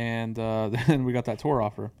 And then we got that tour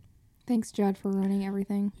offer. Thanks, Judd, for running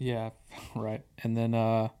everything. Yeah, right. And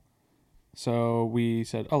then, so we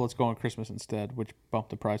said, oh, let's go on Christmas instead, which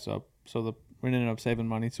bumped the price up. So we ended up saving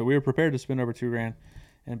money. So we were prepared to spend over $2,000.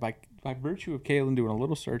 And by virtue of Caitlin doing a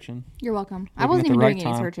little searching. You're welcome. I wasn't even doing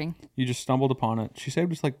any searching. You just stumbled upon it. She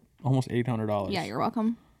saved us like almost $800. Yeah, you're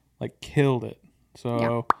welcome. Like killed it.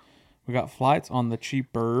 So we got flights on the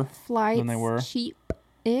cheaper than they were.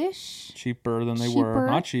 Cheap-ish. Cheaper than they were.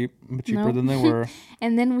 Not cheap, but cheaper than they were.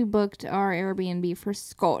 And then we booked our Airbnb for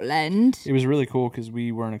Scotland. It was really cool because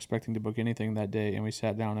we weren't expecting to book anything that day. And we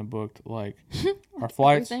sat down and booked like our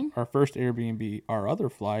flights, our first Airbnb, our other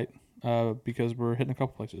flight, because we're hitting a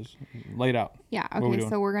couple places. Laid out. Yeah, okay.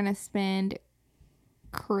 So we're going to spend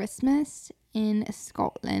Christmas in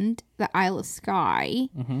Scotland, the Isle of Skye.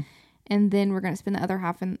 Mm-hmm. And then we're going to spend the other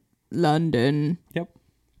half in London. Yep.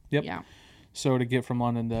 Yeah. So to get from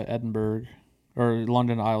London to Edinburgh, or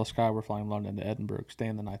London to Isle of Skye, we're flying London to Edinburgh,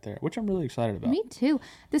 staying the night there, which I'm really excited about. Me too.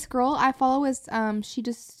 This girl I follow is, she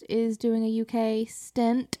just is doing a UK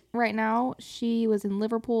stint right now. She was in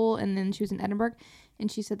Liverpool and then she was in Edinburgh,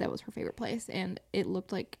 and she said that was her favorite place, and it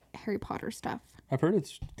looked like Harry Potter stuff. I've heard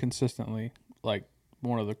it's consistently like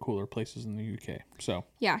one of the cooler places in the UK. So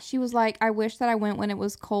yeah, she was like, I wish that I went when it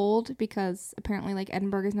was cold because apparently like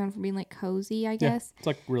Edinburgh is known for being like cozy, I guess. It's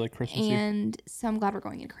like really Christmassy. And so I'm glad we're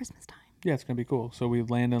going at Christmas time. Yeah, it's gonna be cool. So we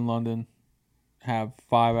land in London, have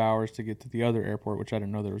 5 hours to get to the other airport, which I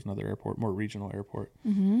didn't know there was another airport, more regional airport.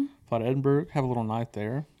 Mm-hmm. Fly to Edinburgh, have a little night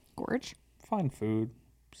there. Gorge. Find food,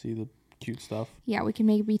 see the cute stuff. Yeah, we can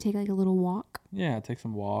maybe take like a little walk. Yeah, take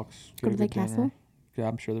some walks. Go to the castle. Yeah,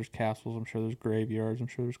 I'm sure there's castles. I'm sure there's graveyards. I'm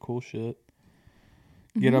sure there's cool shit.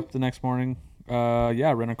 Get up the next morning.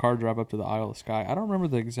 Rent a car, drive up to the Isle of Skye. I don't remember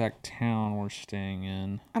the exact town we're staying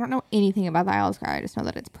in. I don't know anything about the Isle of Skye. I just know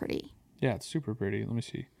that it's pretty. Yeah, it's super pretty. Let me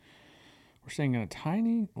see. We're staying in a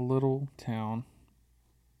tiny little town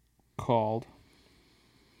called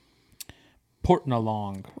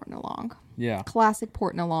Portnalong. Portnalong. Yeah. Classic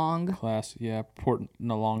Portnalong.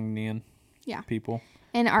 Portnalongian. Yeah. People.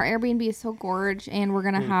 And our Airbnb is so gorge, and we're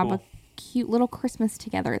going to have a cute little Christmas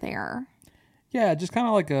together there. Yeah, just kind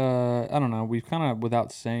of like I don't know, we've kind of,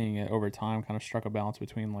 without saying it over time, kind of struck a balance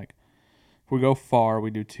between like, if we go far, we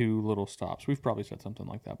do 2 little stops. We've probably said something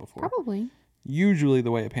like that before. Probably. Usually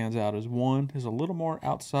the way it pans out is one is a little more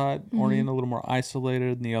outside, oriented, a little more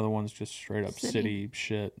isolated, and the other one's just straight up city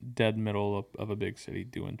shit, dead middle of a big city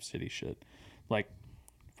doing city shit. Like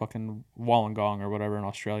fucking Wollongong or whatever in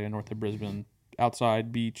Australia, north of Brisbane,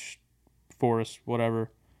 outside, beach, forest, whatever.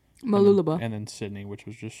 Mooloolaba. And then Sydney, which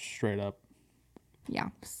was just straight up. Yeah,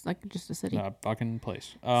 it's like just a city. Fucking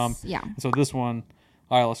place. Yeah. So this one,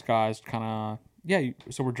 Isle of Skye, is kind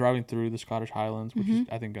of, so we're driving through the Scottish Highlands, which is,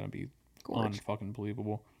 I think, going to be unfucking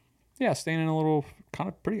believable. Yeah, staying in a little, kind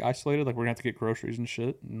of pretty isolated. Like, we're going to have to get groceries and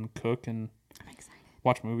shit and cook and I'm excited.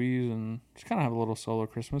 Watch movies and just kind of have a little solo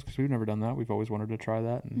Christmas because we've never done that. We've always wanted to try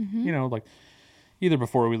that. And, you know, like, either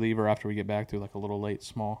before we leave or after we get back to, like, a little late,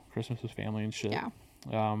 small Christmas with family and shit.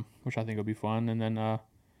 Yeah. Which I think will be fun. And then,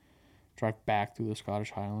 drive back through the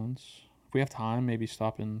Scottish Highlands. If we have time, maybe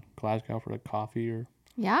stop in Glasgow for like coffee or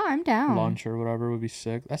I'm down. Lunch or whatever would be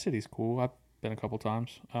sick. That city's cool. I've been a couple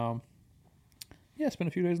times. Spent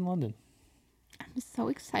a few days in London. I'm so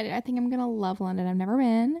excited. I think I'm gonna love London. I've never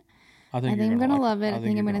been. I think I'm gonna love it. I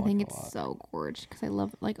think I'm gonna like think it's so gorgeous because I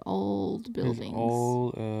love like old buildings. It's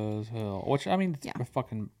old as hell. Which I mean, it's it's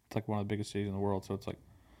like one of the biggest cities in the world. So it's like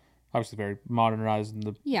obviously very modernized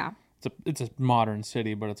and it's a modern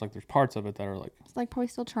city, but it's like there's parts of it that are like it's like probably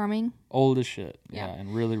still charming, old as shit. Yeah,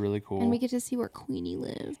 and really really cool. And we get to see where Queenie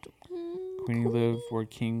lived. Queenie lived where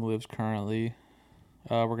King lives currently.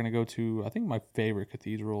 We're gonna go to I think my favorite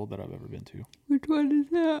cathedral that I've ever been to. Which one is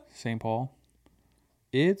that? St. Paul.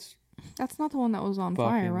 That's not the one that was on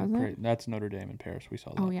fire, was it? Great. That's Notre Dame in Paris. We saw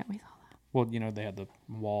that. Oh yeah, we saw that. Well, you know, they had the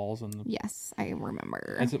walls and the... Yes, I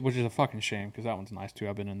remember. Which is a fucking shame, because that one's nice, too.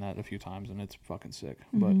 I've been in that a few times, and it's fucking sick.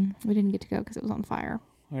 But we didn't get to go because it was on fire.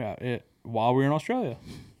 Yeah, while we were in Australia.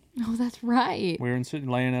 Oh, that's right. We were in Sydney,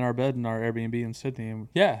 laying in our bed in our Airbnb in Sydney. And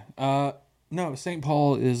no, St.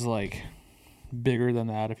 Paul is, like, bigger than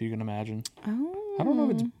that, if you can imagine. Oh. I don't know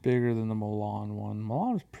if it's bigger than the Milan one.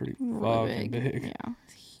 Milan is pretty fucking big. Yeah,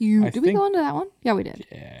 it's huge. Did we go into that one? Yeah, we did.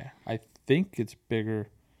 Yeah, I think it's bigger.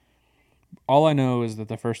 All I know is that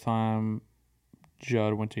the first time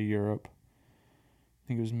Judd went to Europe, I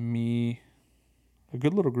think it was me, a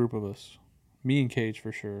good little group of us, me and Cage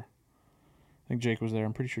for sure. I think Jake was there.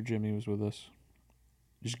 I'm pretty sure Jimmy was with us.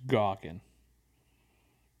 Just gawking.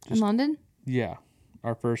 In London? Yeah.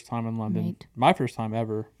 Our first time in London. Right. My first time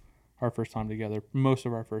ever. Our first time together. Most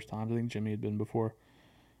of our first times. I think Jimmy had been before.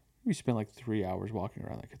 We spent like 3 hours walking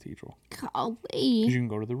around that cathedral. Golly. Because you can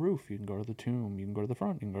go to the roof, you can go to the tomb, you can go to the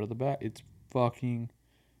front, you can go to the back. It's fucking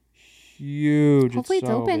huge. Hopefully it's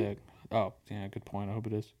open. Big. Oh, yeah, good point. I hope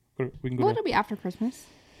it is. We can go. Well, it'll be after Christmas.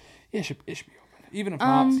 Yeah, it should be open. Even if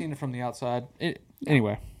not, seeing it from the outside.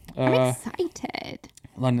 Anyway. I'm excited.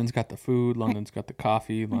 London's got the food. London's got the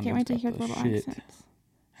coffee. London's can't wait to got hear the the little shit. accents.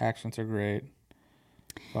 Accents are great.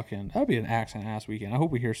 Fucking, that'll be an accent ass weekend. I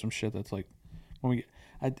hope we hear some shit that's like, when we get,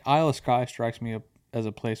 Isle of Skye strikes me up as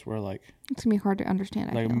a place where like it's gonna be hard to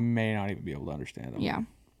understand. I may not even be able to understand them. Yeah,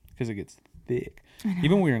 because it gets thick.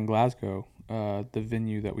 Even when we were in Glasgow, the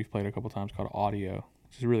venue that we've played a couple times called Audio,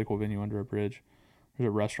 which is a really cool venue under a bridge. There's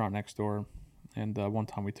a restaurant next door, and one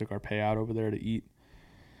time we took our payout over there to eat.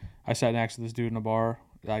 I sat next to this dude in a bar.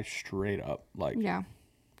 I straight up like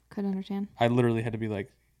couldn't understand. I literally had to be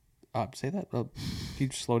like, say that.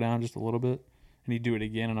 He'd slow down just a little bit, and he'd do it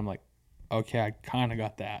again, and I'm like, okay, I kind of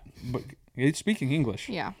got that. But it's speaking English.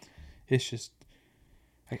 Yeah. It's just,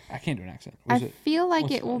 I can't do an accent. Feel like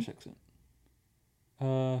it will. Accent?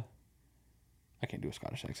 I can't do a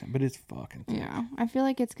Scottish accent, but it's fucking thick. Yeah. I feel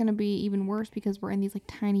like it's going to be even worse because we're in these like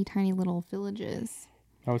tiny, tiny little villages.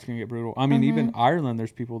 Oh, it's going to get brutal. I mean, even Ireland,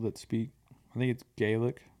 there's people that speak, I think it's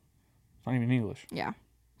Gaelic. It's not even English. Yeah.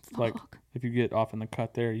 Like, if you get off in the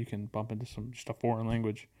cut there, you can bump into just a foreign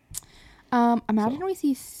language. Imagine we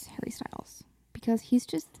see Harry Styles because he's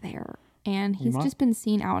just there. And he's just been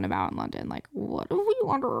seen out and about in London. Like, what if we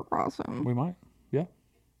wander across him? We might. Yeah.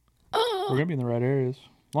 We're going to be in the right areas.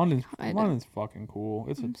 London's fucking cool.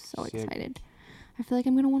 I'm so excited. I feel like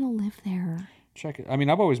I'm going to want to live there. Check it. I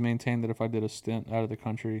mean, I've always maintained that if I did a stint out of the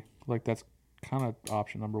country, like that's kind of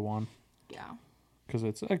option number one. Yeah. Because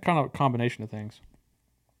it's a kind of a combination of things.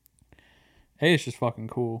 Hey, it's just fucking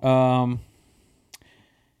cool.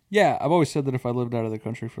 Yeah, I've always said that if I lived out of the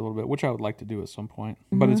country for a little bit, which I would like to do at some point,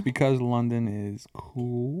 but it's because London is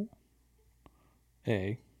cool.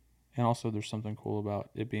 And also there's something cool about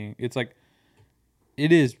it being, it's like,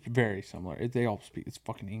 it is very similar. They all speak, it's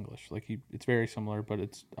fucking English. Like, it's very similar, but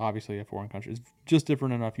it's obviously a foreign country. It's just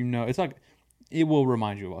different enough, it's like, it will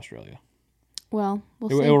remind you of Australia. Well,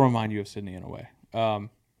 it will remind you of Sydney in a way.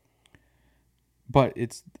 But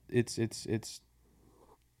it's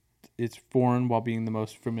foreign while being the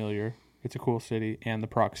most familiar. It's a cool city, and the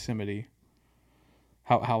proximity.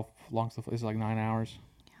 How long is it? Like 9 hours?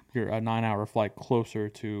 Yeah. You're a 9-hour flight closer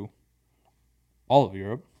to all of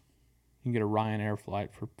Europe. You can get a Ryanair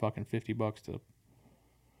flight for fucking $50 to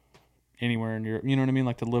anywhere in Europe. You know what I mean?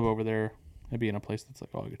 Like, to live over there and be in a place that's like,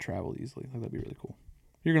 oh, I could travel easily. Like, that'd be really cool.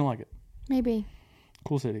 You're gonna like it. Maybe.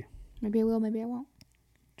 Cool city. Maybe I will. Maybe I won't.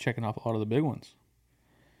 Checking off a lot of the big ones.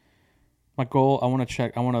 My goal, I want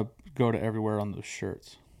to go to everywhere on those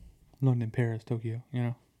shirts. London, Paris, Tokyo,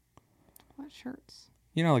 What shirts?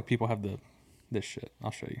 Like people have this shit.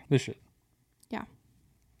 I'll show you. This shit. Yeah.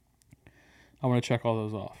 I want to check all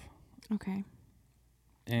those off. Okay.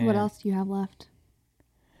 And what else do you have left?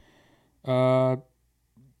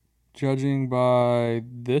 Judging by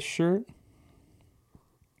this shirt,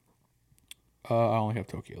 I only have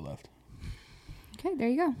Tokyo left. Okay, there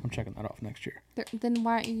you go. I'm checking that off next year. Then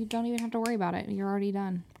why you don't even have to worry about it? You're already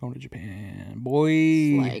done. Going to Japan, boy.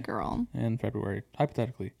 Slay, girl. In February,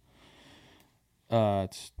 hypothetically.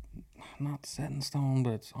 It's not set in stone,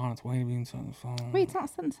 but it's on its way to being set in stone. Wait, it's not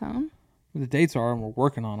set in stone? The dates are, and we're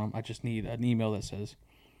working on them. I just need an email that says,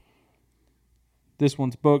 this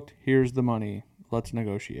one's booked. Here's the money. Let's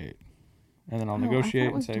negotiate. And then I'll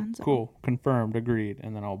negotiate and say, cool, confirmed, agreed.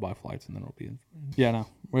 And then I'll buy flights, and then it'll be in. Yeah,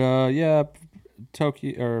 no. Yeah,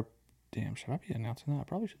 Tokyo, or damn, should I be announcing that? I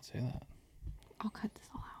probably should say that. I'll cut this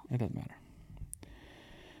all out. It doesn't matter.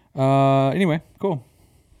 Anyway, cool.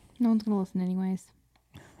 No one's gonna listen anyways.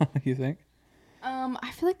 You think?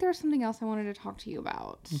 I feel like there was something else I wanted to talk to you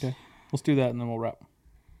about. Okay, let's do that, and then we'll wrap.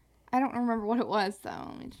 I don't remember what it was, though.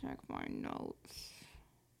 Let me check my notes.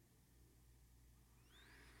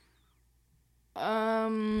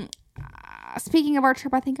 Speaking of our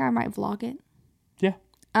trip, I think I might vlog it. Yeah.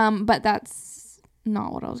 But that's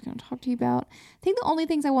not what I was going to talk to you about. I think the only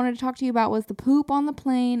things I wanted to talk to you about was the poop on the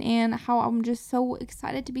plane and how I'm just so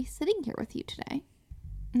excited to be sitting here with you today.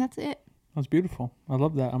 And that's it. That's beautiful. I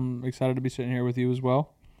love that. I'm excited to be sitting here with you as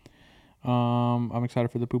well. I'm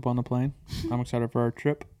excited for the poop on the plane. I'm excited for our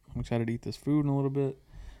trip. I'm excited to eat this food in a little bit.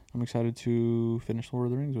 I'm excited to finish Lord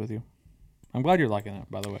of the Rings with you. I'm glad you're liking it,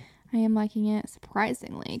 by the way. I am liking it,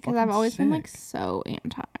 surprisingly, because I've always been like so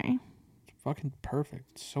anti. It's fucking perfect.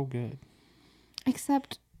 It's so good.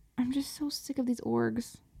 Except I'm just so sick of these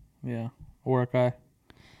orgs. Yeah. Urukai.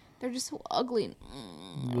 They're just so ugly.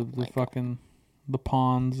 The fucking... The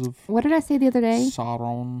pawns of... What did I say the other day?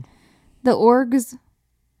 Sauron. The orgs.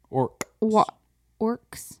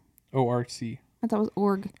 Orcs. O-R-C. I thought it was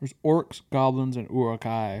org. There's orcs, goblins, and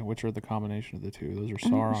urukai, which are the combination of the two. Those are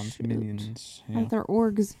Sauron's minions. Yeah. They're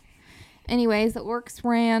orgs. Anyways, the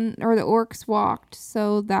orcs walked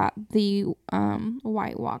so that the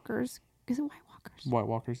White Walkers... Is it White Walkers? White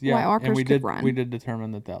Walkers, yeah. White Walkers and could run. We did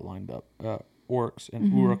determine that lined up. Orcs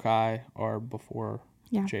and urukai are before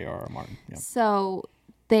J.R.R. Martin. Yeah. So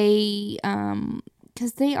they...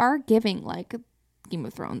 Because they are giving, like, Game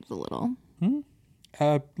of Thrones a little.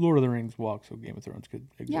 Lord of the Rings walk so Game of Thrones could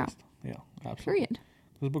exist. Yeah, absolutely. Period.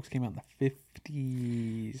 Those books came out in the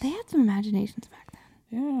 50s. They had some imaginations back then.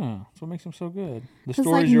 Yeah, that's what makes them so good. The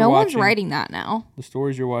stories like, no one's writing that now. The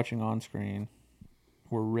stories you're watching on screen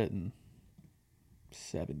were written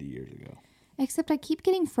 70 years ago. Except I keep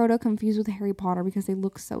getting Frodo confused with Harry Potter because they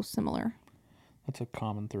look so similar. That's a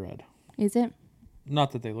common thread. Is it?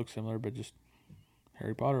 Not that they look similar, but just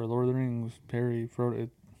Harry Potter, Lord of the Rings, Harry, Frodo.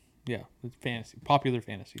 Yeah, it's fantasy. Popular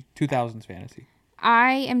fantasy. 2000s fantasy.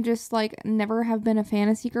 I am just, like, never have been a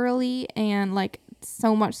fantasy girly, and, like,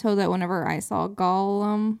 so much so that whenever I saw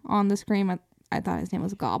Gollum on the screen, I thought his name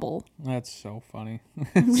was Gobble. That's so funny.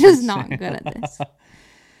 I'm just not good at this.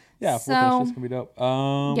 Yeah, so, we'll finish this. It's going to be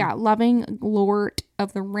dope. Yeah, loving Lord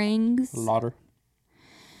of the Rings. Lauder.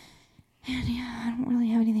 And, yeah, I don't really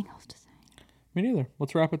have anything else to say. Me neither.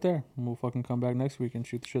 Let's wrap it there. And we'll fucking come back next week and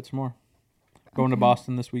shoot the shit some more. Going to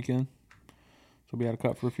Boston this weekend. So we had a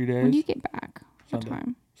cut for a few days. When do you get back? Sunday. What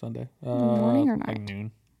time? Sunday. In the morning or night? Like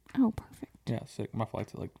noon. Oh, perfect. Yeah, my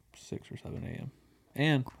flight's at like 6 or 7 a.m.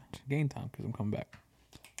 And game time because I'm coming back.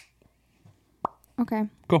 Okay.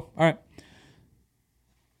 Cool. All right.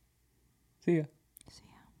 See ya.